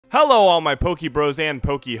Hello all my Pokebros and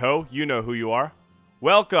Pokeho, you know who you are.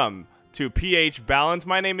 Welcome to PH Balance.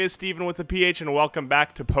 My name is Steven with the PH and welcome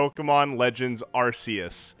back to Pokemon Legends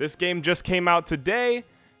Arceus. This game just came out today.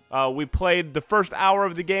 We played the first hour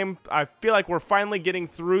of the game. I feel like we're finally getting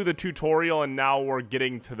through the tutorial and now we're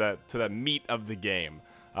getting to the meat of the game.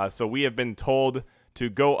 So we have been told to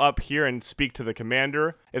go up here and speak to the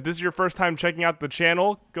commander. If this is your first time checking out the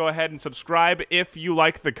channel, go ahead and subscribe. If you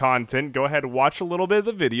like the content, go ahead and watch a little bit of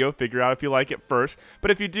the video, figure out if you like it first. But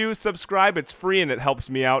if you do, subscribe, it's free and it helps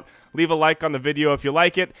me out. Leave a like on the video if you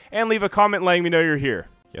like it, and leave a comment letting me know you're here.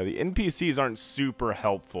 Yeah, the NPCs aren't super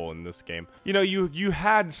helpful in this game. You know, you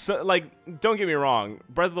had, don't get me wrong,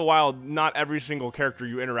 Breath of the Wild, not every single character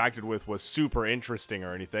you interacted with was super interesting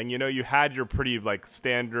or anything. You know, you had your pretty,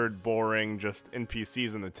 standard, boring, just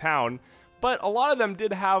NPCs in the town, but a lot of them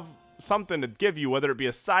did have something to give you, whether it be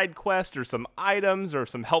a side quest or some items or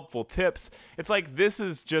some helpful tips. It's like, this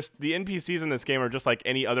is just, the NPCs in this game are just like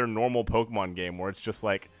any other normal Pokemon game, where it's just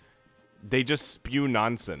like, they just spew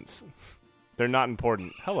nonsense. They're not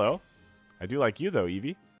important. Hello. I do like you, though,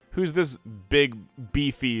 Eevee. Who's this big,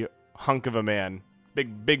 beefy hunk of a man?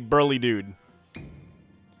 Big, burly dude.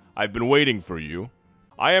 I've been waiting for you.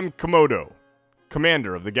 I am Komodo,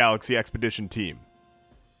 commander of the Galaxy Expedition Team.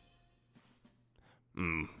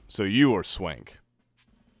 So you are Swank.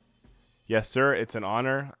 Yes, sir, it's an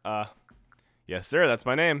honor. Yes, sir, that's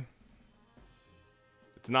my name.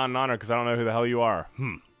 It's not an honor because I don't know who the hell you are.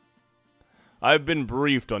 I've been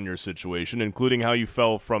briefed on your situation, including how you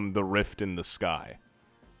fell from the rift in the sky.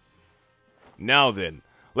 Now then,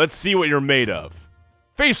 let's see what you're made of.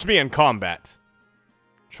 Face me in combat!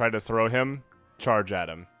 Try to throw him, charge at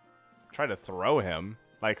him. Try to throw him?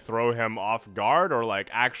 Like, throw him off guard, or,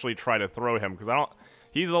 actually try to throw him? Because I don't...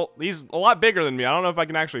 He's a lot bigger than me. I don't know if I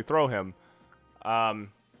can actually throw him.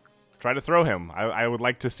 Try to throw him. I would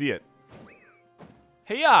like to see it.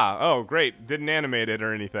 Hey-ya! Oh, great. Didn't animate it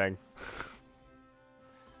or anything.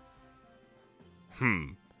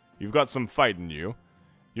 You've got some fight in you.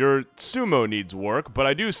 Your sumo needs work, but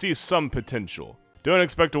I do see some potential. Don't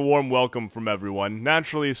expect a warm welcome from everyone.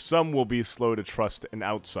 Naturally, some will be slow to trust an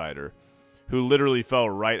outsider, who literally fell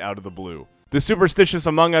right out of the blue. The superstitious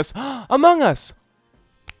among us,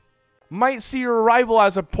 might see your arrival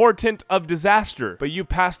as a portent of disaster, but you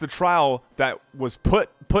passed the trial that was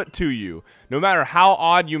put to you. No matter how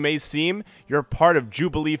odd you may seem, you're part of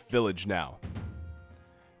Jubilee Village now.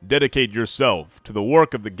 Dedicate yourself to the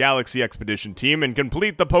work of the Galaxy Expedition Team and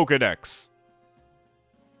complete the Pokédex.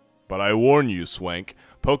 But I warn you, Swank,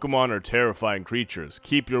 Pokemon are terrifying creatures.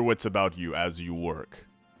 Keep your wits about you as you work.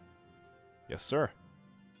 Yes, sir.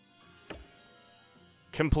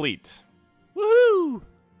 Complete. Woohoo!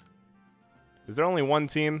 Is there only one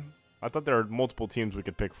team? I thought there were multiple teams we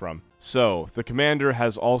could pick from. So, the commander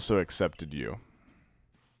has also accepted you.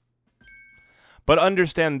 But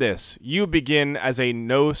understand this, you begin as a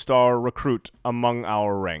no-star recruit among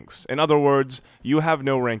our ranks. In other words, you have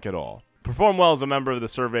no rank at all. Perform well as a member of the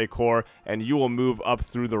Survey Corps, and you will move up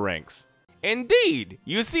through the ranks. Indeed!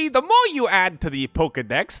 You see, the more you add to the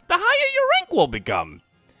Pokédex, the higher your rank will become.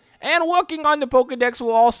 And working on the Pokédex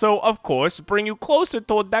will also, of course, bring you closer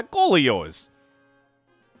toward that goal of yours.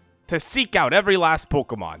 To seek out every last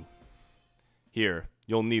Pokemon. Here,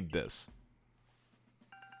 you'll need this.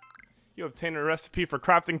 You obtain a recipe for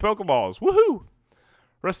crafting Pokeballs. Woohoo!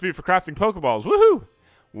 Recipe for crafting Pokeballs. Woohoo!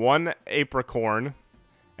 1 apricorn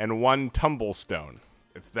and 1 tumblestone.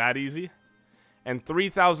 It's that easy. And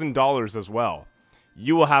 $3,000 as well.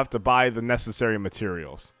 You will have to buy the necessary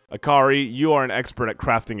materials. Akari, you are an expert at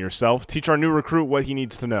crafting yourself. Teach our new recruit what he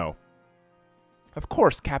needs to know. Of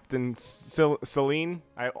course, Captain Celine.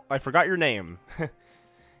 I forgot your name.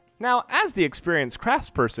 Now, as the experienced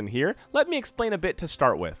craftsperson here, let me explain a bit to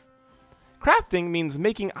start with. Crafting means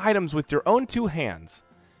making items with your own 2 hands.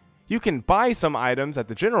 You can buy some items at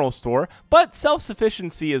the general store, but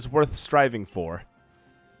self-sufficiency is worth striving for.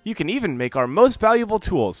 You can even make our most valuable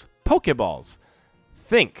tools, Pokeballs.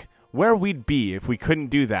 Think where we'd be if we couldn't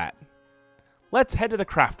do that. Let's head to the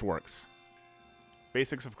Craftworks.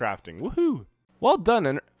 Basics of crafting. Woohoo! Well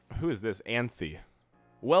done, who is this? Anthe.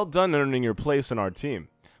 Well done earning your place in our team.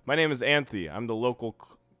 My name is Anthe. I'm the local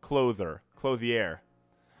clothier.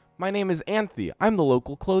 My name is Anthe. I'm the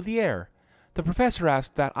local clothier. The professor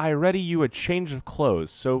asked that I ready you a change of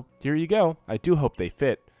clothes, so here you go. I do hope they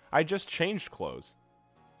fit. I just changed clothes.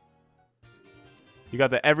 You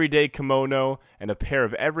got the everyday kimono and a pair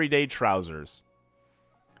of everyday trousers.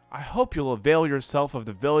 I hope you'll avail yourself of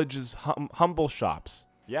the village's humble shops.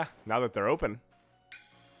 Yeah, now that they're open.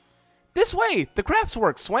 This way! The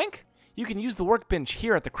Craftsworks, Swank! You can use the workbench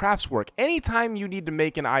here at the craftswork anytime you need to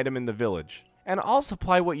make an item in the village. And I'll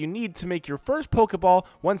supply what you need to make your first Pokeball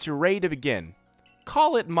once you're ready to begin.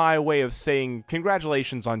 Call it my way of saying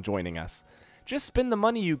congratulations on joining us. Just spend the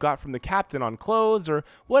money you got from the captain on clothes or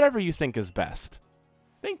whatever you think is best.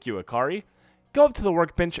 Thank you, Akari. Go up to the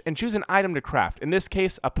workbench and choose an item to craft, in this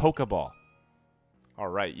case, a Pokeball.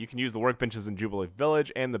 Alright, you can use the workbenches in Jubilee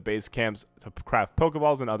Village and the base camps to craft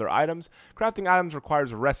Pokeballs and other items. Crafting items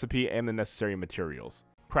requires a recipe and the necessary materials.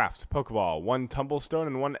 Craft Pokeball, 1 Tumblestone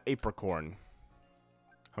and 1 Apricorn.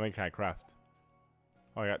 How many can I craft?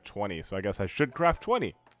 Oh, I got 20, so I guess I should craft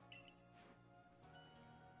 20.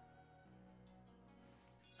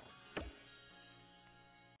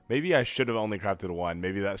 Maybe I should have only crafted 1.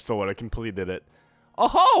 Maybe that still would have completed it.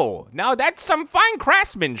 Oh-ho! Now that's some fine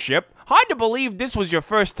craftsmanship. Hard to believe this was your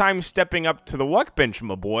first time stepping up to the workbench,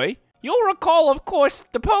 my boy. You'll recall, of course,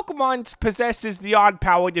 the Pokemon possesses the odd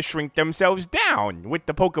power to shrink themselves down. With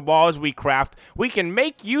the Pokeballs we craft, we can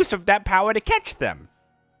make use of that power to catch them.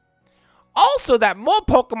 Also, that more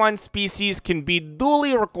Pokemon species can be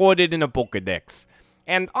duly recorded in a Pokedex.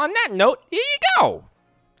 And on that note, here you go!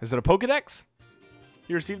 Is it a Pokedex?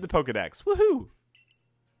 You received the Pokedex. Woohoo!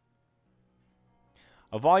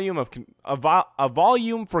 A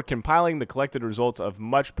volume for compiling the collected results of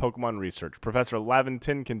much Pokemon research. Professor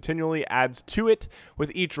Laventon continually adds to it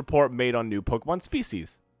with each report made on new Pokemon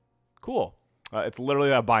species. Cool. It's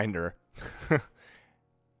literally a binder.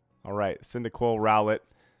 Alright, Cyndaquil, Rowlet.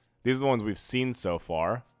 These are the ones we've seen so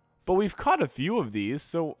far. But we've caught a few of these,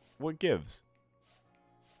 so what gives?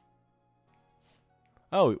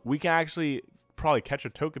 Oh, we can actually probably catch a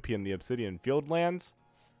Togepi in the Obsidian Fieldlands.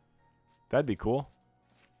 That'd be cool.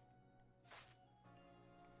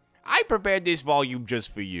 I prepared this volume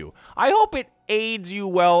just for you. I hope it aids you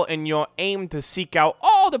well in your aim to seek out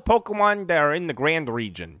all the Pokemon that are in the Grand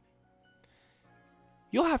Region.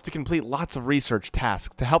 You'll have to complete lots of research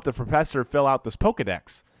tasks to help the professor fill out this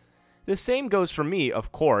Pokedex. The same goes for me,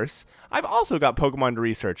 of course. I've also got Pokemon to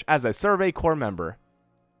research as a Survey Corps member.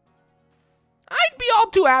 I'd be all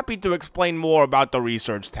too happy to explain more about the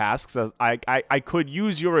research tasks as I could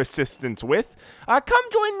use your assistance with. Come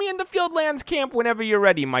join me in the Fieldlands camp whenever you're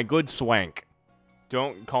ready, my good Swank.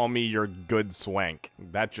 Don't call me your good Swank.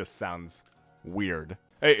 That just sounds weird.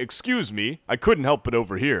 Hey, excuse me. I couldn't help but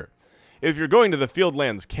overhear. If you're going to the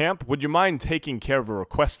Fieldlands camp, would you mind taking care of a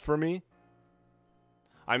request for me?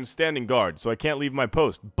 I'm standing guard, so I can't leave my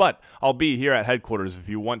post, but I'll be here at headquarters if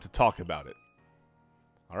you want to talk about it.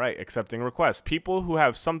 Alright, accepting request. People who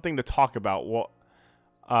have something to talk about will,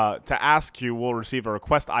 to ask you will receive a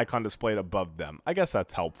request icon displayed above them. I guess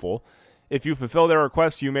that's helpful. If you fulfill their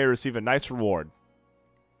request, you may receive a nice reward.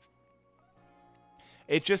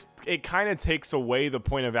 It kind of takes away the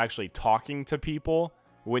point of actually talking to people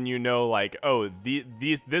when you know, like, oh,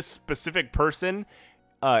 this specific person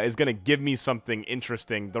is going to give me something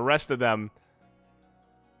interesting. The rest of them,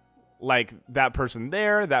 like that person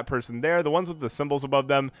there, the ones with the symbols above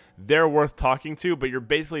them, they're worth talking to, but you're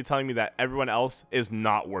basically telling me that everyone else is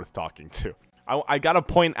not worth talking to. I gotta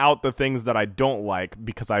point out the things that I don't like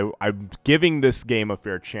because I'm giving this game a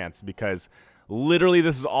fair chance because literally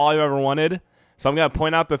this is all I've ever wanted. So I'm gonna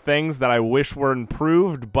point out the things that I wish were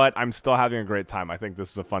improved, but I'm still having a great time. I think this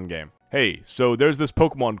is a fun game. Hey, so there's this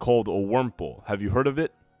Pokemon called a Wurmple. Have you heard of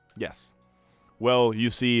it? Yes. Well, you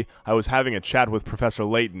see, I was having a chat with Professor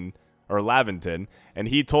Laventon, and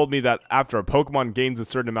he told me that after a Pokemon gains a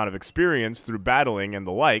certain amount of experience through battling and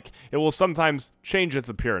the like, it will sometimes change its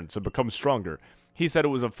appearance and become stronger. He said it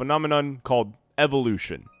was a phenomenon called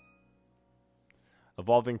evolution.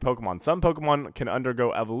 Evolving Pokemon. Some Pokemon can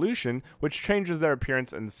undergo evolution, which changes their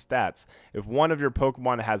appearance and stats. If one of your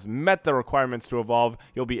Pokemon has met the requirements to evolve,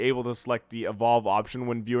 you'll be able to select the evolve option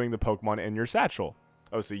when viewing the Pokemon in your satchel.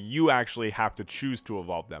 Oh, so you actually have to choose to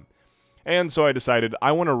evolve them. And so I decided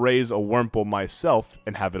I want to raise a Wurmple myself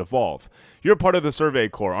and have it evolve. You're part of the Survey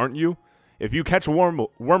Corps, aren't you? If you catch a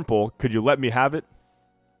Wurmple, could you let me have it?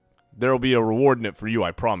 There'll be a reward in it for you,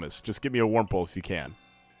 I promise. Just give me a Wurmple if you can.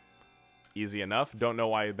 Easy enough. Don't know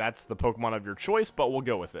why that's the Pokemon of your choice, but we'll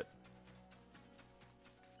go with it.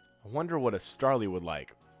 I wonder what a Starly would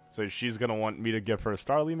like. So she's going to want me to give her a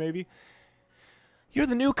Starly, maybe? You're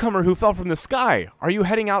the newcomer who fell from the sky. Are you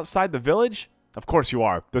heading outside the village? Of course you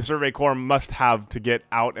are. The Survey Corps must have to get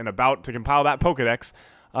out and about to compile that Pokedex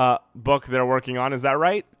book they're working on, is that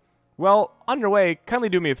right? Well, on your way, kindly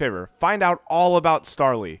do me a favor. Find out all about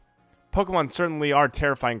Starly. Pokemon certainly are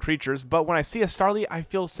terrifying creatures, but when I see a Starly, I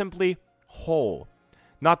feel simply whole.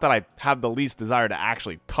 Not that I have the least desire to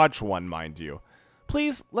actually touch one, mind you.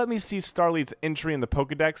 Please let me see Starly's entry in the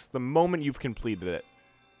Pokedex the moment you've completed it.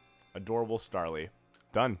 Adorable Starly.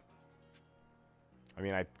 Done. I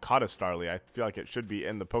mean, I caught a Starly. I feel like it should be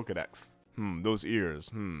in the Pokedex. Those ears.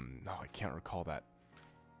 No, I can't recall that.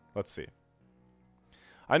 Let's see.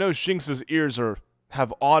 I know Shinx's ears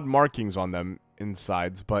have odd markings on them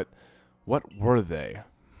insides, but what were they?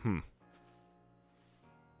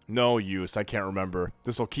 No use. I can't remember.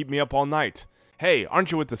 This'll keep me up all night. Hey,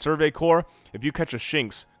 aren't you with the Survey Corps? If you catch a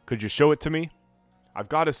Shinx, could you show it to me? I've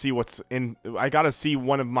got to see what's in. I've got to see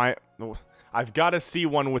one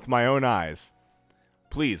with my own eyes.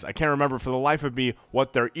 Please, I can't remember for the life of me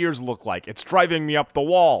what their ears look like. It's driving me up the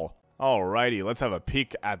wall. Alrighty, let's have a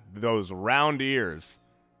peek at those round ears.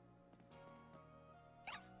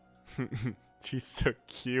 She's so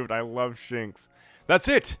cute. I love Shinx. That's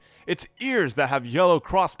it. It's ears that have yellow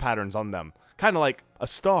cross patterns on them. Kind of like a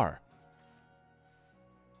star.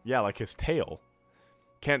 Yeah, like his tail.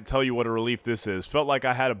 Can't tell you what a relief this is. Felt like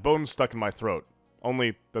I had a bone stuck in my throat.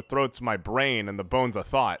 Only the throat's my brain and the bone's a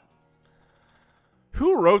thought.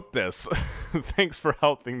 Who wrote this? Thanks for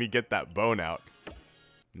helping me get that bone out.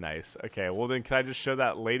 Nice. Okay, well then can I just show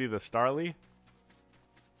that lady the Starly?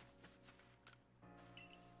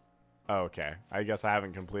 Oh, okay. I guess I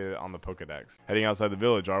haven't completed it on the Pokedex. Heading outside the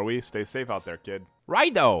village, are we? Stay safe out there, kid.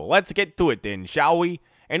 Righto, let's get to it then, shall we?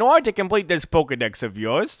 In order to complete this Pokedex of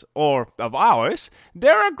yours, or of ours,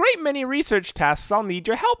 there are a great many research tasks I'll need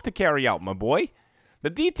your help to carry out, my boy. The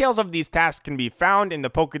details of these tasks can be found in the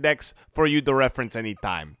Pokedex for you to reference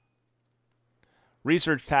anytime.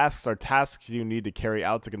 Research tasks are tasks you need to carry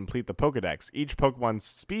out to complete the Pokedex. Each Pokemon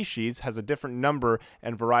species has a different number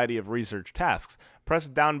and variety of research tasks. Press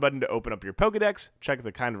the down button to open up your Pokedex. Check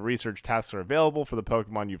the kind of research tasks are available for the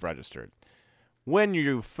Pokemon you've registered. When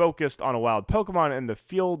you've focused on a wild Pokemon in the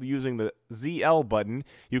field using the ZL button,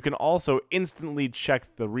 you can also instantly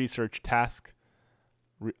check the research task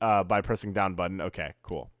by pressing down button. Okay,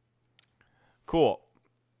 cool. Cool.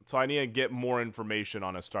 So I need to get more information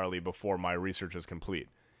on a Starly before my research is complete.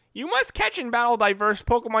 You must catch and battle diverse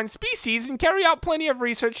Pokemon species and carry out plenty of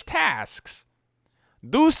research tasks.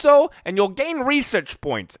 Do so, and you'll gain research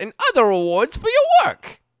points and other rewards for your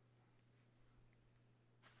work.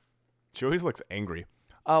 She always looks angry.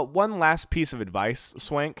 One last piece of advice,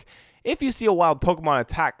 Swank. If you see a wild Pokemon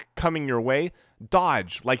attack coming your way,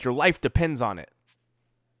 dodge like your life depends on it.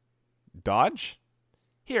 Dodge?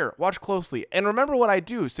 Here, watch closely, and remember what I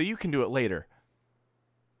do so you can do it later.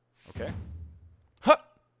 Okay. Huh!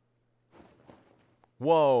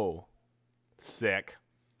 Whoa. Sick.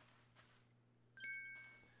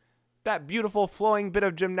 That beautiful flowing bit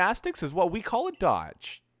of gymnastics is what we call a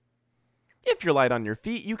dodge. If you're light on your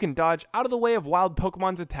feet, you can dodge out of the way of wild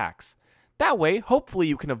Pokemon's attacks. That way, hopefully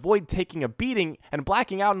you can avoid taking a beating and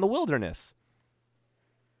blacking out in the wilderness.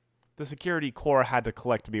 The security corps had to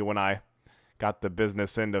collect me when I got the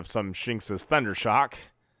business end of some Shinx's Thundershock.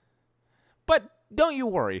 But don't you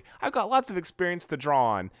worry, I've got lots of experience to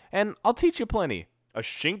draw on, and I'll teach you plenty. A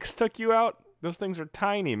Shinx took you out? Those things are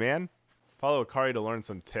tiny, man. Follow Akari to learn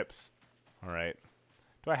some tips. Alright.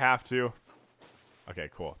 Do I have to? Okay,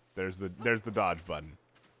 cool. There's the dodge button.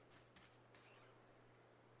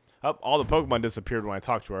 Oh, all the Pokemon disappeared when I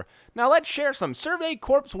talked to her. Now let's share some Survey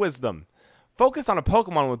Corps wisdom. Focus on a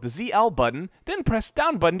Pokemon with the ZL button, then press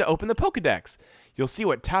down button to open the Pokedex. You'll see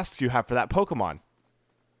what tasks you have for that Pokemon.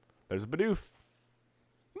 There's a Bidoof.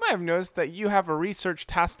 You might have noticed that you have a research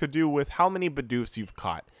task to do with how many Bidoofs you've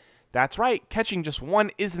caught. That's right, catching just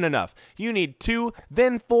one isn't enough. You need 2,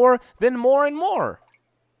 then 4, then more and more.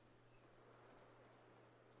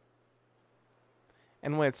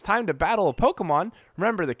 And when it's time to battle a Pokemon,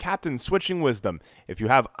 remember the captain's switching wisdom. If you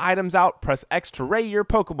have items out, press X to ray your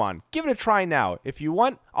Pokemon. Give it a try now. If you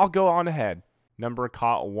want, I'll go on ahead. Number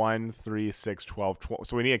caught 1, 3, 6, 12, 12.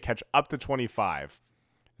 So we need to catch up to 25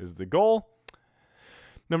 is the goal.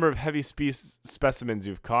 Number of heavy specimens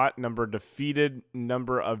you've caught. Number defeated.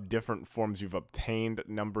 Number of different forms you've obtained.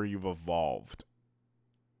 Number you've evolved.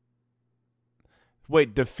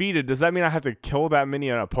 Wait, defeated? Does that mean I have to kill that many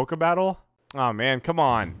in a Poke battle? Oh man, come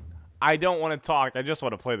on. I don't want to talk, I just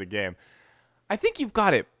want to play the game. I think you've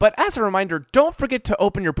got it, but as a reminder, don't forget to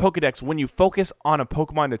open your Pokedex when you focus on a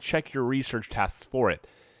Pokemon to check your research tasks for it.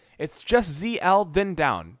 It's just ZL, then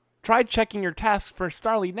down. Try checking your tasks for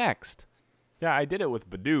Starly next. Yeah, I did it with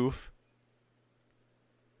Bidoof.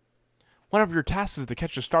 One of your tasks is to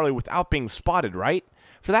catch a Starly without being spotted, right?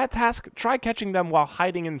 For that task, try catching them while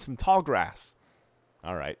hiding in some tall grass.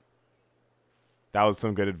 Alright. That was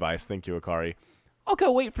some good advice. Thank you, Akari. I'll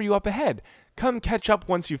go wait for you up ahead. Come catch up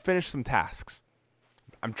once you finish some tasks.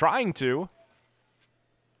 I'm trying to.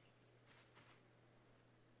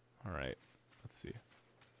 Alright. Let's see.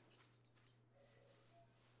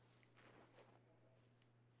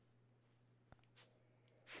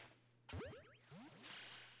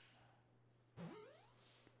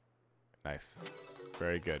 Nice.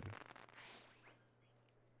 Very good.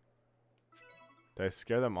 Did I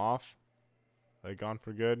scare them off? Are they gone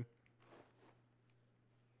for good?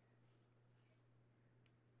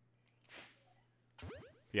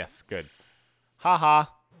 Yes, good. Haha.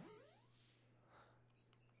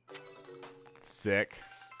 Sick.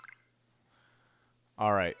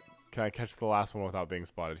 Alright. Can I catch the last one without being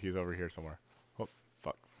spotted? He's over here somewhere. Oh,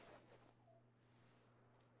 fuck.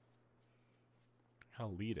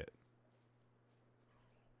 I'll lead it.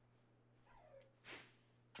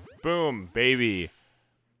 Boom, baby.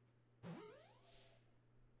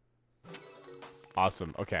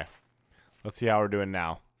 Awesome. Okay. Let's see how we're doing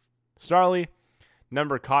now. Starly.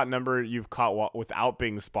 Number caught, number you've caught without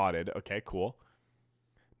being spotted. Okay, cool.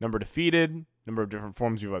 Number defeated, number of different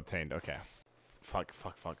forms you've obtained. Okay. Fuck.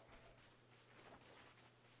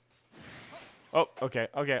 Oh, okay.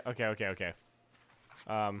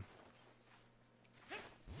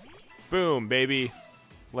 Boom, baby.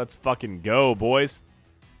 Let's fucking go, boys.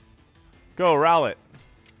 Go, Rowlet.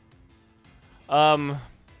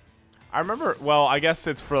 I remember, well, I guess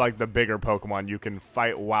it's for like the bigger Pokemon. You can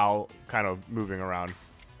fight while kind of moving around.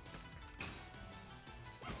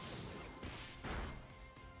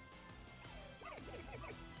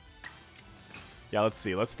 Yeah, let's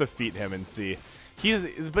see. Let's defeat him and see.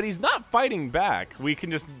 But he's not fighting back. We can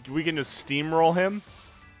just steamroll him.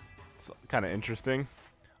 It's kind of interesting.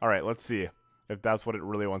 All right, let's see if that's what it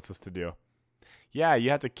really wants us to do. Yeah, you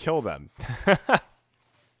have to kill them.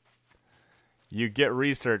 You get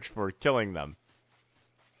research for killing them.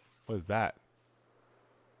 What is that?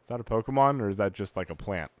 Is that a Pokemon or is that just like a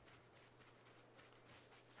plant?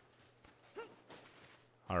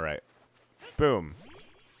 All right. Boom.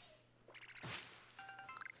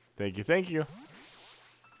 Thank you.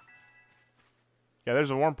 Yeah,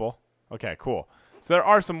 there's a Wurmple. Okay, cool. So there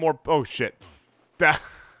are some more. Oh, shit.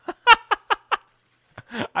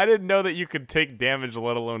 I didn't know that you could take damage,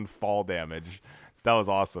 let alone fall damage. That was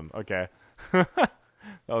awesome. Okay. That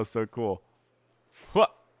was so cool.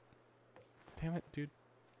 What? Damn it, dude.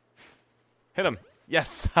 Hit him.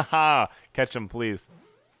 Yes. Catch him, please.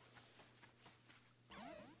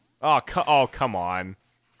 Oh, come on.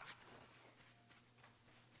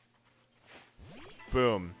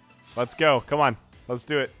 Boom. Let's go. Come on. Let's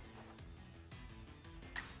do it.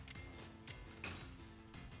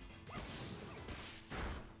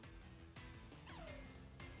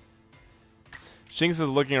 Shinx is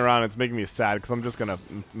looking around. It's making me sad because I'm just going to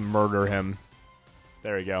murder him.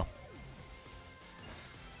 There we go.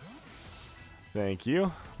 Thank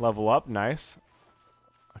you. Level up. Nice.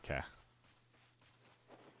 Okay.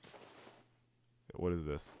 What is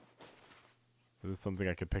this? Is this something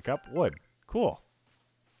I could pick up? Wood. Cool.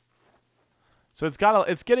 So it's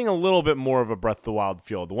getting a little bit more of a Breath of the Wild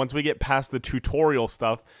feel. Once we get past the tutorial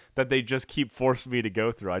stuff that they just keep forcing me to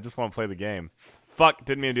go through. I just want to play the game. Fuck,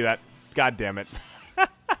 didn't mean to do that. God damn it.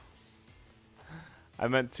 I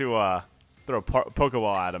meant to throw a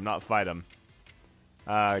Pokeball at him, not fight him.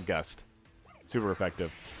 Gust. Super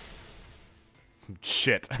effective.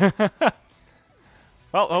 Shit.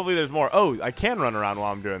 Well, hopefully there's more. Oh, I can run around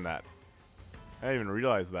while I'm doing that. I didn't even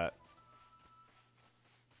realize that.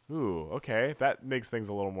 Ooh, okay. That makes things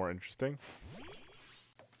a little more interesting.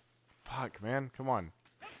 Fuck, man. Come on.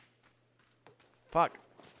 Fuck.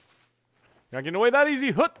 You're not getting away that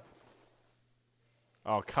easy. Hoot!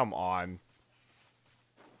 Oh, come on.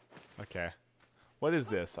 Okay. What is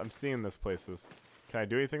this? I'm seeing this places. Can I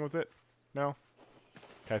do anything with it? No?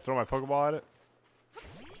 Can I throw my Pokeball at it?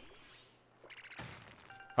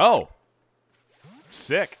 Oh!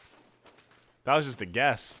 Sick. That was just a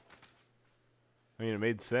guess. I mean, it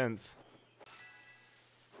made sense.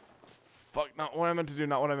 Fuck, not what I meant to do,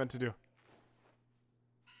 not what I meant to do.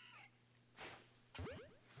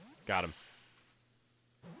 Got him.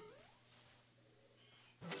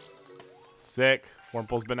 Sick.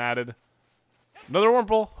 Wurmple's been added. Another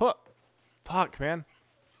Wurmple. Huh. Fuck, man.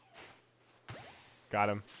 Got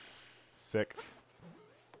him. Sick.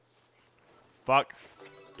 Fuck.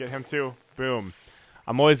 Get him too. Boom.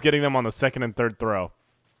 I'm always getting them on the second and third throw.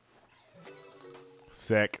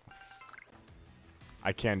 Sick.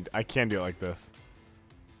 I can do it like this.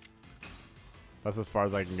 That's as far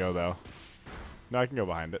as I can go, though. No, I can go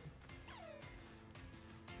behind it.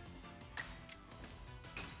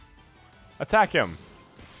 Attack him.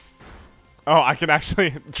 Oh, I can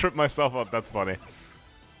actually trip myself up. That's funny.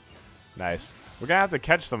 Nice. We're gonna have to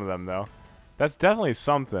catch some of them, though. That's definitely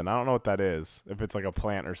something. I don't know what that is. If it's like a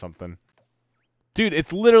plant or something. Dude,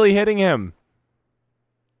 it's literally hitting him.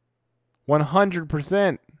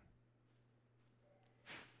 100%.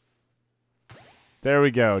 There we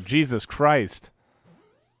go. Jesus Christ.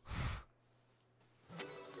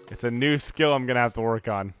 It's a new skill I'm gonna have to work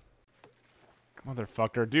on.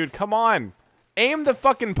 Motherfucker. Dude, come on. Aim the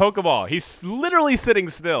fucking Pokeball. He's literally sitting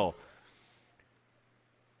still.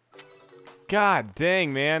 God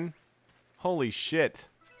dang, man. Holy shit.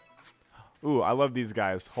 Ooh, I love these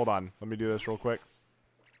guys. Hold on. Let me do this real quick.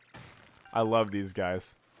 I love these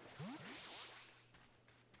guys.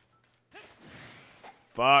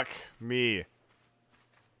 Fuck me.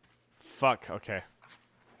 Fuck. Okay.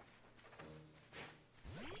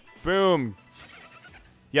 Boom.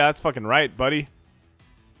 Yeah, that's fucking right, buddy.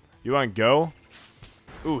 You want to go?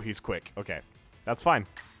 Ooh, he's quick. Okay. That's fine.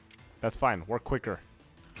 That's fine. We're quicker.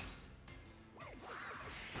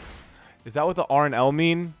 Is that what the R and L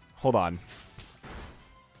mean? Hold on.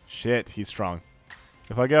 Shit, he's strong.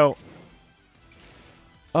 If I go...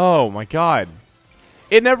 Oh, my God.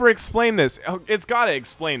 It never explained this. It's got to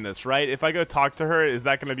explain this, right? If I go talk to her, is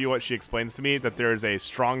that going to be what she explains to me? That there's a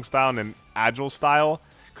strong style and an agile style?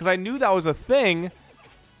 Because I knew that was a thing,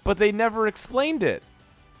 but they never explained it.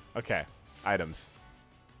 Okay, items.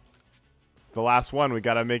 It's the last one. We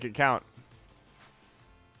got to make it count.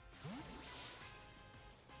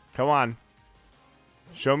 Come on.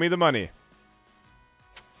 Show me the money.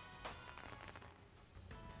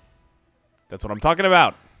 That's what I'm talking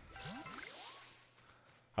about.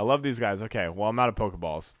 I love these guys. Okay, well, I'm out of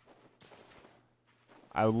Pokeballs.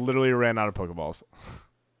 I literally ran out of Pokeballs.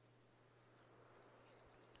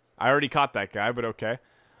 I already caught that guy, but okay.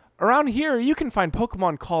 Around here, you can find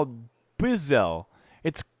Pokemon called Bizel.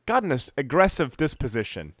 It's got an aggressive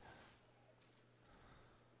disposition.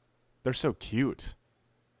 They're so cute.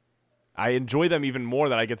 I enjoy them even more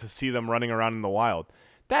that I get to see them running around in the wild.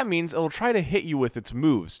 That means it'll try to hit you with its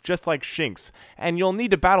moves, just like Shinx, and you'll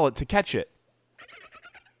need to battle it to catch it.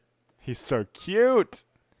 He's so cute.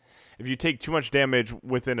 If you take too much damage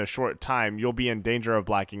within a short time, you'll be in danger of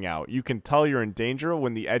blacking out. You can tell you're in danger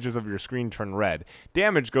when the edges of your screen turn red.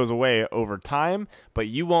 Damage goes away over time, but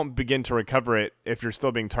you won't begin to recover it if you're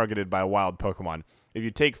still being targeted by a wild Pokemon. If you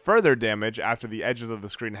take further damage after the edges of the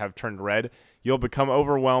screen have turned red, you'll become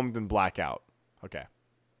overwhelmed and black out. Okay.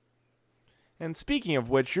 And speaking of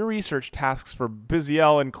which, your research tasks for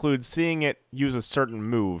Biziel include seeing it use a certain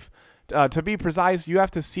move. To be precise, you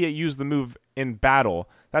have to see it use the move in battle.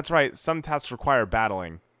 That's right, some tasks require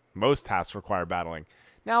battling. Most tasks require battling.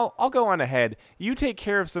 Now, I'll go on ahead. You take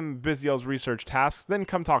care of some Biziel's research tasks, then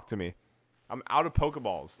come talk to me. I'm out of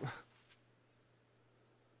Pokeballs.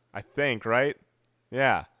 I think, right?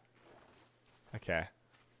 Yeah. Okay.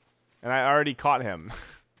 And I already caught him.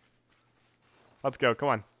 Let's go, come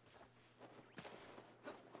on.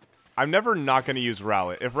 I'm never not going to use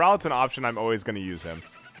Rowlet. If Rowlet's an option, I'm always going to use him.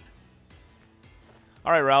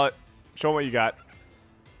 Alright, Rowlet. Show him what you got.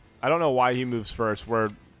 I don't know why he moves first. We're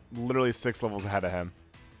literally 6 levels ahead of him.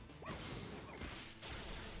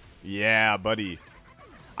 Yeah, buddy.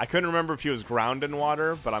 I couldn't remember if he was ground in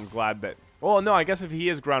water, but I'm glad that... Well, no, I guess if he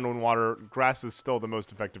is ground in water, grass is still the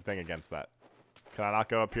most effective thing against that. Can I not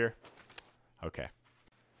go up here? Okay.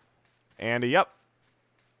 And, yep.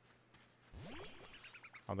 I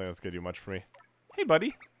don't think that's going to do much for me. Hey,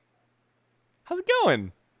 buddy. How's it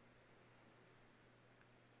going?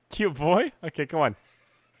 Cute boy? Okay, come on.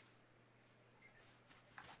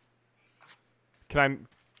 Can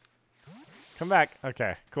I... Come back.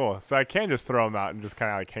 Okay, cool. So I can just throw him out and just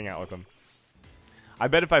kind of like hang out with him. I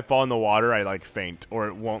bet if I fall in the water, I like faint. Or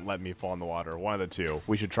it won't let me fall in the water. One of the two.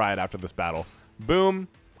 We should try it after this battle. Boom.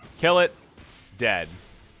 Kill it. Dead.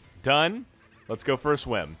 Done. Let's go for a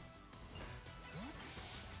swim.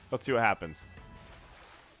 Let's see what happens.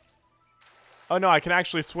 Oh no, I can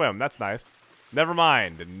actually swim. That's nice. Never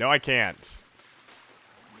mind. No, I can't.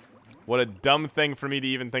 What a dumb thing for me to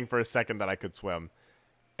even think for a second that I could swim.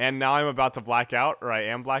 And now I'm about to black out, or I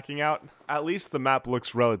am blacking out. At least the map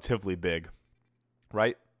looks relatively big.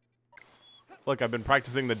 Right? Look, I've been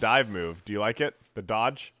practicing the dive move. Do you like it? The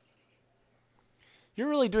dodge? You're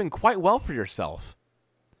really doing quite well for yourself.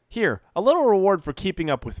 Here, a little reward for keeping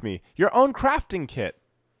up with me. Your own crafting kit.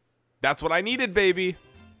 That's what I needed, baby.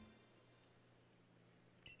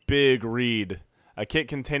 Big read. A kit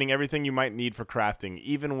containing everything you might need for crafting,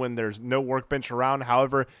 even when there's no workbench around.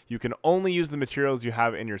 However, you can only use the materials you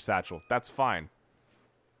have in your satchel. That's fine.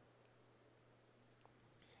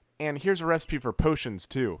 And here's a recipe for potions,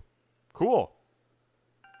 too. Cool.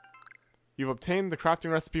 You've obtained the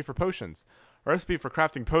crafting recipe for potions. A recipe for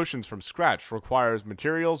crafting potions from scratch requires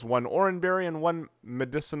materials, 1 oranberry and 1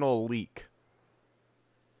 medicinal leek.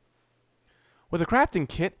 With a crafting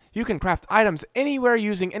kit, you can craft items anywhere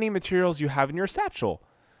using any materials you have in your satchel.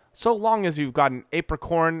 So long as you've got an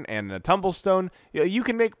apricorn and a tumblestone, you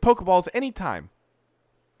can make Pokeballs anytime.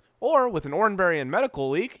 Or with an Oranberry and Medical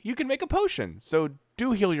Leak, you can make a potion. So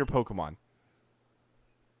do heal your Pokemon.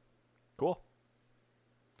 Cool.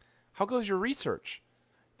 How goes your research?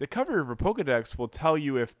 The cover of your Pokedex will tell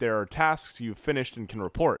you if there are tasks you've finished and can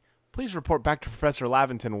report. Please report back to Professor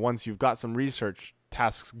Laventon once you've got some research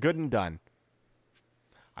tasks good and done.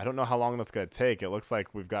 I don't know how long that's going to take. It looks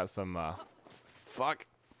like we've got some, Fuck.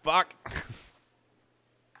 How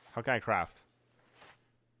can I craft?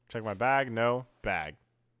 Check my bag. No. Bag.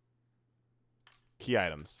 Key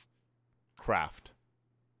items. Craft.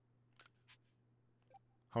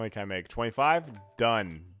 How many can I make? 25?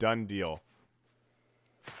 Done. Done deal.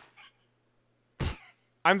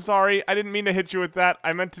 I'm sorry. I didn't mean to hit you with that.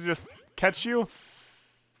 I meant to just catch you.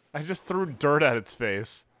 I just threw dirt at its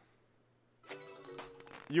face.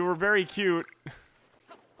 You were very cute.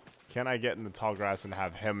 Can I get in the tall grass and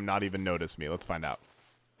have him not even notice me? Let's find out.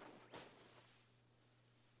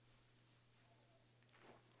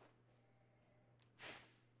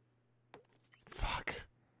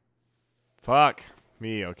 Fuck.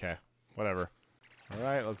 Me, okay. Whatever.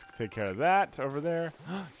 Alright, let's take care of that over there.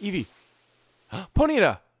 Eevee!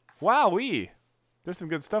 Ponyta! Wowee! There's some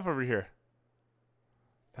good stuff over here.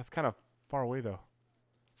 That's kind of far away, though.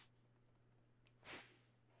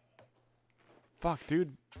 Fuck,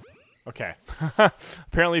 dude. Okay.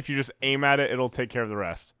 Apparently, if you just aim at it, it'll take care of the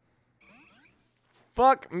rest.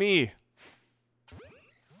 Fuck me.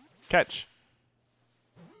 Catch.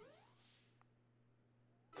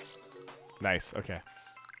 Nice, okay.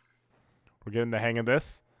 We're getting the hang of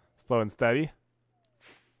this. Slow and steady.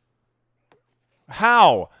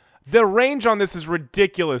 How? The range on this is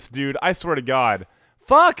ridiculous, dude. I swear to God.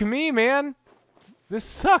 Fuck me, man. This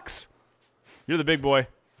sucks. You're the big boy.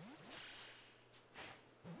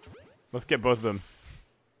 Let's get both of them.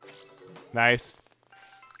 Nice.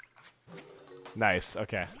 Nice,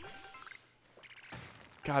 okay.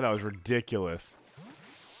 God, that was ridiculous.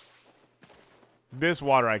 This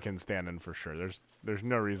water I can stand in for sure. There's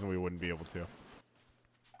no reason we wouldn't be able to.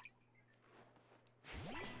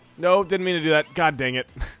 No, didn't mean to do that. God dang it.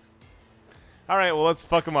 Alright, well, let's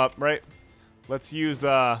fuck him up, right? Let's use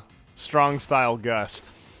strong style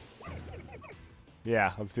gust.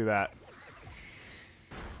 Yeah, let's do that.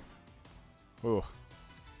 Ooh.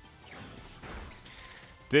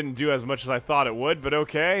 Didn't do as much as I thought it would, but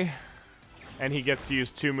okay. And he gets to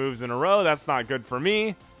use 2 moves in a row. That's not good for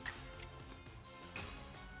me.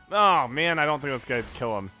 Oh, man, I don't think that's going to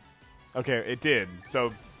kill him. Okay, it did.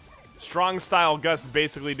 So, strong style gust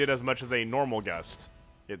basically did as much as a normal gust,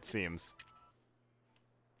 it seems.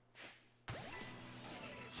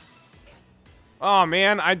 Oh,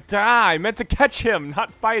 man, I die. I meant to catch him,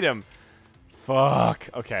 not fight him. Fuck.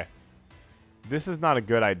 Okay. This is not a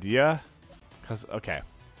good idea. Okay.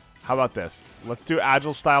 How about this? Let's do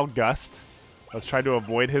agile style gust. Let's try to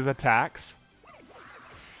avoid his attacks.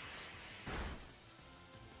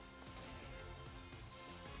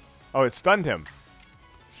 Oh, it stunned him.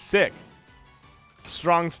 Sick.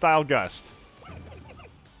 Strong style gust.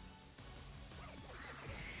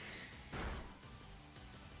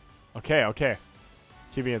 Okay, okay.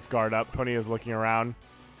 Keeping its guard up. Pony is looking around.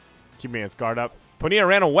 Keeping its guard up. Ponyta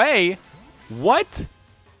ran away? What?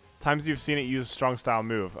 Times you've seen it use strong style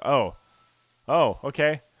move. Oh. Oh,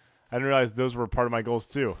 okay. I didn't realize those were part of my goals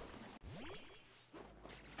too.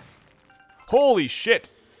 Holy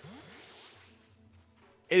shit.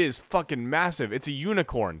 It is fucking massive. It's a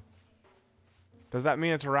unicorn. Does that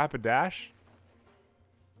mean it's a rapid dash?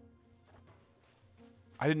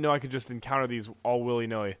 I didn't know I could just encounter these all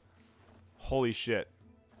willy-nilly. Holy shit.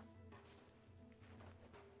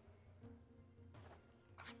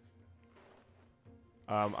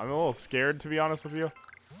 I'm a little scared, to be honest with you.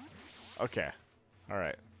 Okay.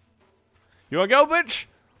 Alright. You wanna go, bitch?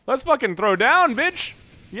 Let's fucking throw down, bitch!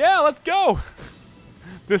 Yeah, let's go!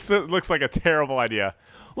 This looks like a terrible idea.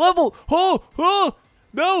 Level! Oh! Oh!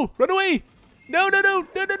 No! Run away! No, no, no!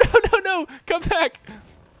 No, no, no, no, no! Come back!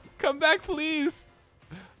 Come back, please!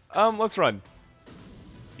 Let's run.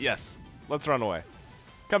 Yes. Let's run away.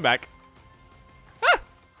 Come back. Ah!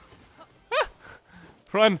 Ah!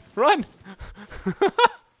 Run! Run!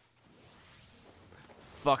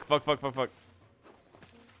 Fuck, fuck, fuck, fuck, fuck.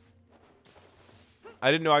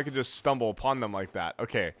 I didn't know I could just stumble upon them like that.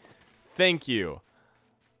 Okay. Thank you.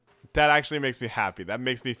 That actually makes me happy. That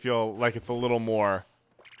makes me feel like it's a little more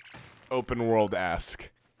open world-esque.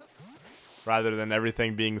 Rather than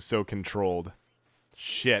everything being so controlled.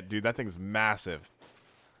 Shit, dude, that thing's massive.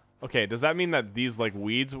 Okay, does that mean that these, like,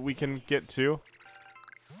 weeds we can get too?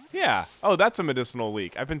 Yeah. Oh, that's a medicinal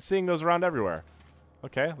leek. I've been seeing those around everywhere.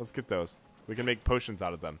 Okay, let's get those. We can make potions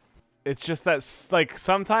out of them. It's just that, like,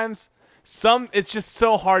 sometimes It's just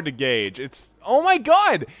so hard to gauge. Oh my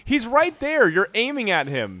god, he's right there. You're aiming at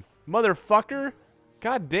him, motherfucker.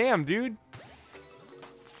 God damn, dude.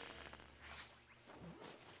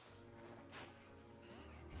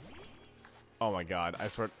 Oh my god, I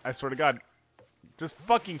swear to god. Just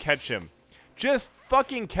fucking catch him. Just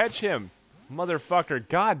fucking catch him, motherfucker.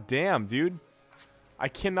 God damn, dude. I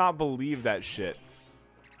cannot believe that shit.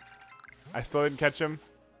 I still didn't catch him.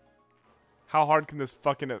 How hard can this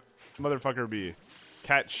fucking motherfucker be?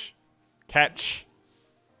 Catch. Catch.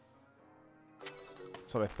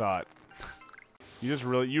 That's what I thought.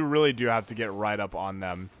 You really do have to get right up on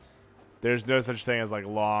them. There's no such thing as like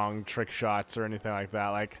long trick shots or anything like that.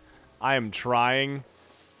 Like, I am trying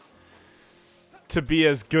to be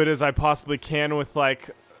as good as I possibly can with, like,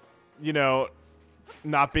 you know,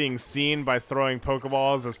 not being seen by throwing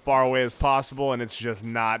Pokeballs as far away as possible, and it's just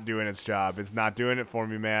not doing its job. It's not doing it for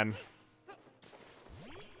me, man.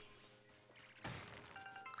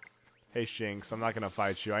 Hey, Shinx, I'm not going to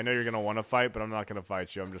fight you. I know you're going to want to fight, but I'm not going to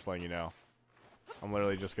fight you. I'm just letting you know. I'm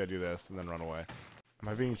literally just going to do this and then run away. Am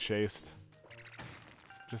I being chased?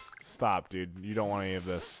 Just stop, dude. You don't want any of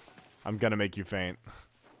this. I'm going to make you faint.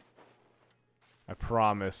 I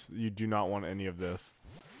promise you do not want any of this.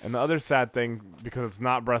 And the other sad thing, because it's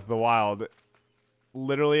not Breath of the Wild,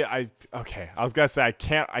 literally, okay, I was gonna say I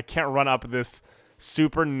can't run up this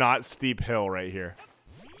super not steep hill right here.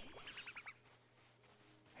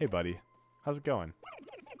 Hey, buddy, how's it going?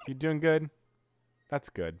 You doing good? That's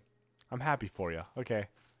good. I'm happy for you. Okay,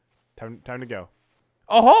 time to go.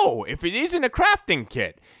 Oh, if it isn't a crafting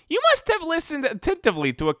kit, you must have listened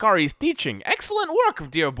attentively to Akari's teaching. Excellent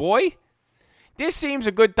work, dear boy. This seems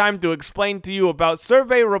a good time to explain to you about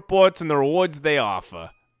survey reports and the rewards they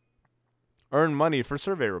offer. Earn money for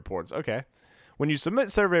survey reports. Okay. When you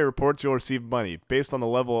submit survey reports, you'll receive money. Based on the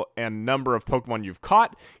level and number of Pokemon you've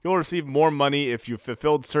caught, you'll receive more money if you've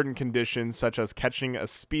fulfilled certain conditions, such as catching a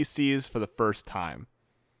species for the first time.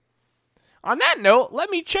 On that note, let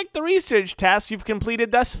me check the research tasks you've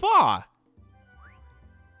completed thus far.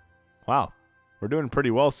 Wow. We're doing pretty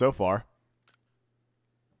well so far.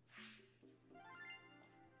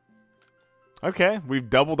 Okay, we've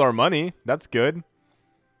doubled our money. That's good.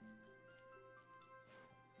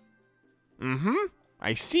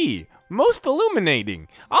 I see. Most illuminating.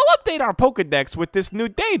 I'll update our Pokedex with this new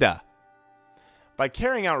data. By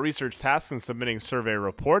carrying out research tasks and submitting survey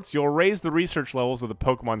reports, you'll raise the research levels of the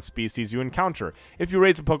Pokemon species you encounter. If you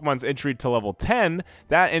raise a Pokemon's entry to level 10,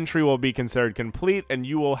 that entry will be considered complete and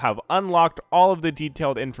you will have unlocked all of the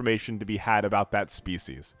detailed information to be had about that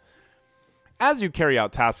species. As you carry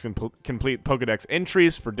out tasks and complete Pokedex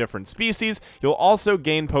entries for different species, you'll also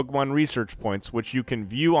gain Pokemon research points, which you can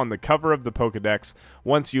view on the cover of the Pokedex.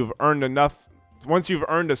 Once you've earned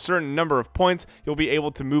a certain number of points, you'll be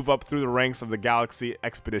able to move up through the ranks of the Galaxy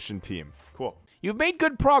Expedition team. Cool. You've made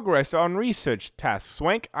good progress on research tasks,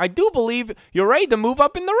 Swank. I do believe you're ready to move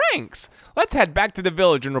up in the ranks. Let's head back to the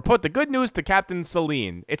village and report the good news to Captain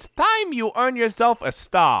Celine. It's time you earn yourself a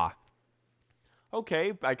star.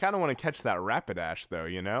 Okay, I kind of want to catch that Rapidash, though,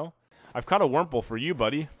 you know? I've caught a Wurmple for you,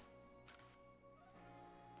 buddy.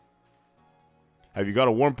 Have you got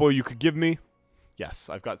a Wurmple you could give me? Yes,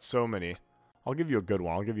 I've got so many. I'll give you a good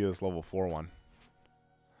one. I'll give you this level 4 one.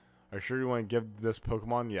 Are you sure you want to give this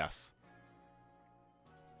Pokemon? Yes.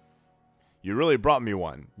 You really brought me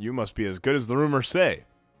one. You must be as good as the rumors say.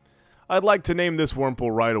 I'd like to name this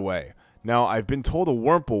Wurmple right away. Now, I've been told a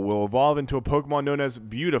Wurmple will evolve into a Pokemon known as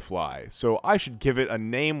Beautifly, so I should give it a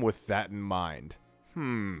name with that in mind.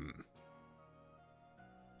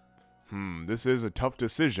 This is a tough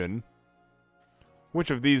decision.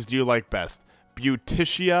 Which of these do you like best?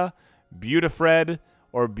 Beauticia, Beautifred,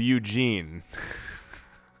 or Beaugene?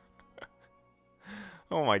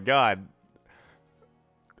 Oh my god.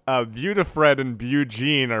 Beautifred and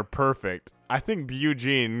Beaugene are perfect. I think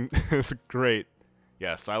Beaugene is great.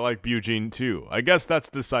 Yes, I like Beaugene too. I guess that's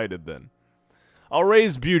decided then. I'll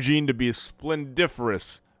raise Beaugene to be a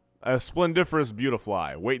splendiferous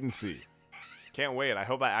Beautifly. Wait and see. Can't wait. I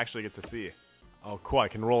hope I actually get to see. Oh, cool. I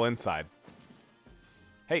can roll inside.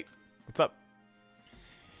 Hey, what's up?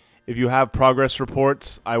 If you have progress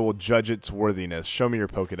reports, I will judge its worthiness. Show me your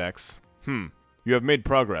Pokedex. You have made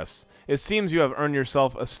progress. It seems you have earned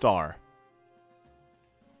yourself a star.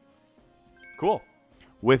 Cool.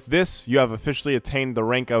 With this, you have officially attained the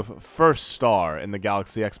rank of first star in the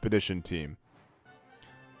Galaxy Expedition team.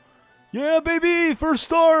 Yeah, baby! First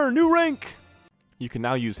star! New rank! You can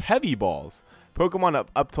now use Heavy Balls. Pokemon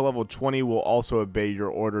up to level 20 will also obey your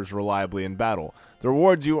orders reliably in battle. The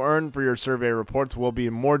rewards you earn for your survey reports will be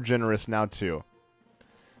more generous now too.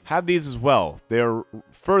 Have these as well. They are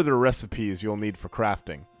further recipes you'll need for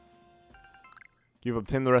crafting. You've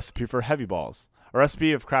obtained the recipe for heavy balls. A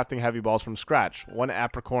recipe of crafting heavy balls from scratch. 1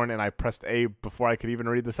 apricorn, and I pressed A before I could even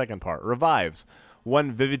read the second part. Revives.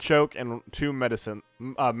 1 Vivichoke and 2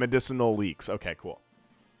 medicinal leeks. Okay, cool.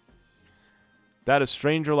 That a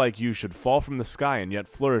stranger like you should fall from the sky and yet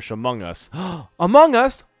flourish among us. Among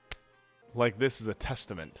us? Like this is a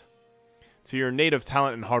testament to your native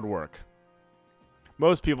talent and hard work.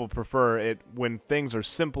 Most people prefer it when things are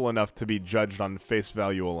simple enough to be judged on face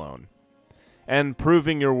value alone. And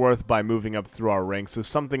proving your worth by moving up through our ranks is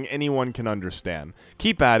something anyone can understand.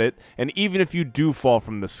 Keep at it, and even if you do fall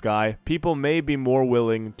from the sky, people may be more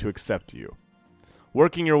willing to accept you.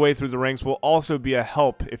 Working your way through the ranks will also be a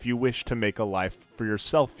help if you wish to make a life for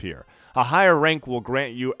yourself here. A higher rank will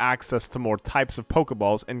grant you access to more types of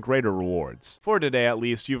Pokeballs and greater rewards. For today at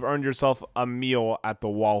least, you've earned yourself a meal at the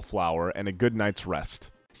Wallflower and a good night's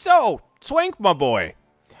rest. So, Swank, my boy,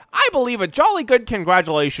 I believe a jolly good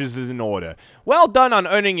congratulations is in order. Well done on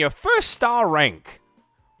earning your first star rank.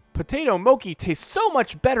 Potato Mochi tastes so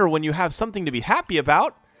much better when you have something to be happy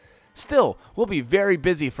about. Still, we'll be very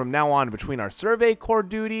busy from now on between our survey core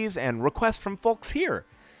duties and requests from folks here.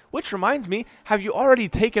 Which reminds me, have you already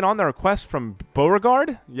taken on the request from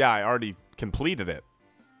Beauregard? Yeah, I already completed it.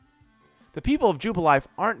 The people of Jubilife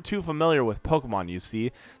aren't too familiar with Pokemon, you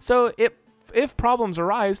see, so if problems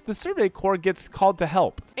arise, the Survey Corps gets called to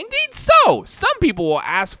help. Indeed so! Some people will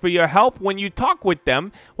ask for your help when you talk with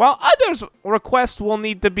them, while others' requests will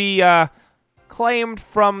need to be, claimed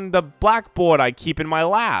from the blackboard I keep in my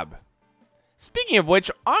lab. Speaking of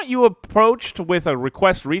which, aren't you approached with a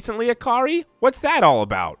request recently, Akari? What's that all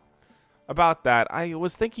about? About that, I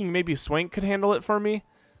was thinking maybe Swank could handle it for me.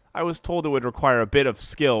 I was told it would require a bit of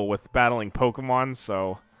skill with battling Pokemon,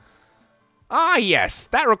 so... Ah, yes,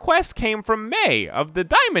 that request came from May of the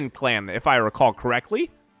Diamond Clan, if I recall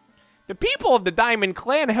correctly. The people of the Diamond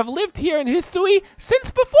Clan have lived here in Hisui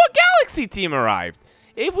since before Galaxy Team arrived.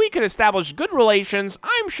 If we could establish good relations,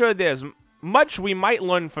 I'm sure there's much we might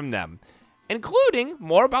learn from them, including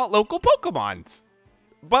more about local Pokemons.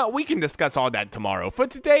 But we can discuss all that tomorrow. For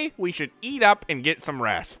today, we should eat up and get some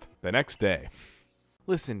rest. The next day.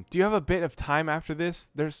 Listen, do you have a bit of time after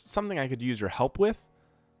this? There's something I could use your help with.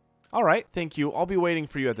 Alright, thank you. I'll be waiting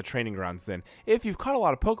for you at the training grounds then. If you've caught a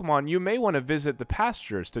lot of Pokemon, you may want to visit the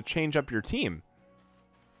pastures to change up your team.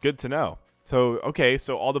 Good to know. So, okay,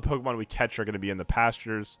 so all the Pokemon we catch are going to be in the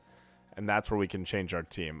pastures, and that's where we can change our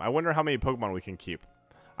team. I wonder how many Pokemon we can keep.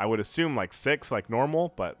 I would assume like 6, like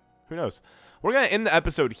normal, but who knows. We're going to end the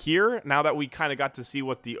episode here, now that we kind of got to see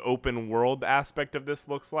what the open world aspect of this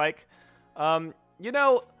looks like. You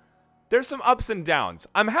know, there's some ups and downs.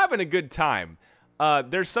 I'm having a good time.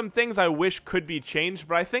 There's some things I wish could be changed,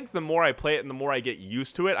 but I think the more I play it and the more I get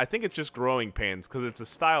used to it, I think it's just growing pains, because it's a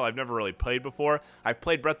style I've never really played before. I've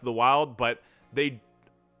played Breath of the Wild, but they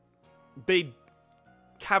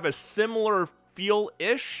have a similar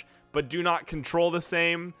feel-ish, but do not control the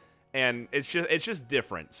same, and it's just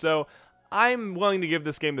different. So I'm willing to give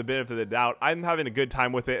this game the benefit of the doubt. I'm having a good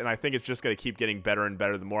time with it, and I think it's just going to keep getting better and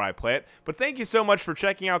better the more I play it. But thank you so much for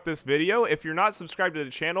checking out this video. If you're not subscribed to the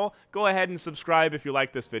channel, go ahead and subscribe if you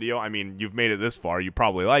like this video. I mean, you've made it this far. You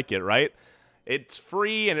probably like it, right? It's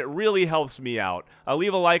free, and it really helps me out.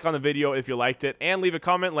 Leave a like on the video if you liked it, and leave a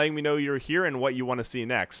comment letting me know you're here and what you want to see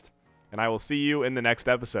next. And I will see you in the next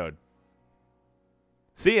episode.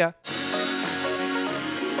 See ya!